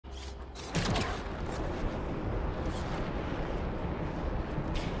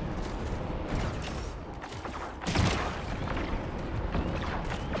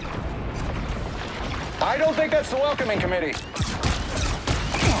I don't think that's the welcoming committee.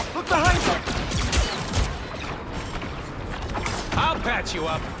 Look behind you! I'll patch you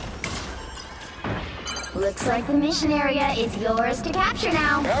up. Looks like the mission area is yours to capture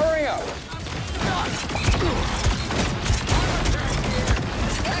now. Powering up.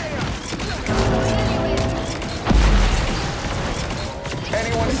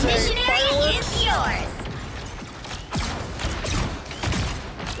 Anyone say Mission area is yours.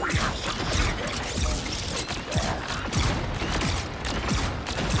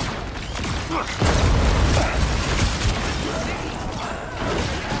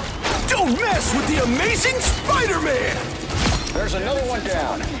 Don't mess with the amazing Spider-Man! There's another one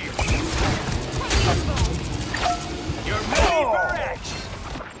down. You're ready for action.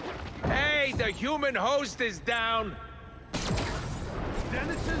 Hey, the human host is down.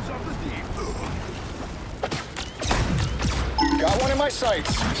 Denizens of the deep. Got one in my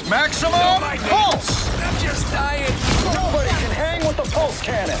sights. Maximum pulse! I'm just dying. Nobody can hang with the pulse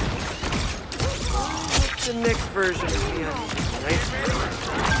cannon. The next version of the nice.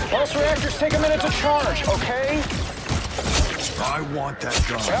 Pulse reactors take a minute to charge, okay? I want that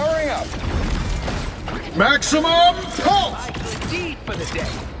gun. Powering up. Maximum pulse! Deep for the day.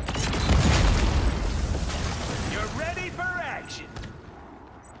 You're ready for action.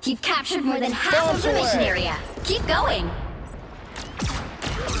 You've captured more than half of the mission area. Keep going.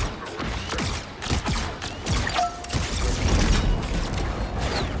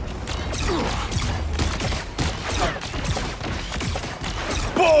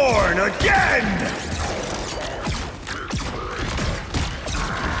 Born again!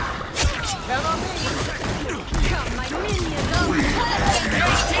 Count on me. Come, my minions.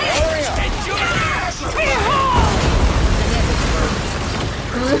 Powering up.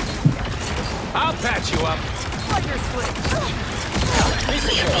 I'll patch you up. These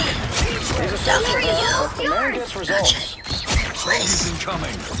are the man gets results. Trophies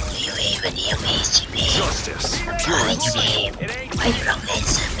incoming. You even hear me, Jimmy? Justice. Why you It ain't Why you don't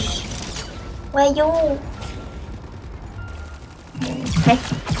answer me? Why you? Hey.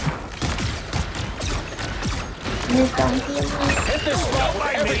 You don't hear me? Hit this spot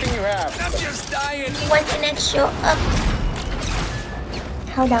with everything you have. I'm just dying. You want to next show up?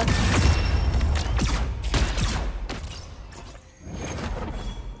 Hold on.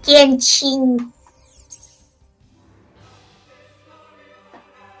 Genshin.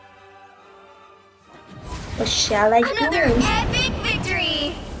 What shall I do? Another epic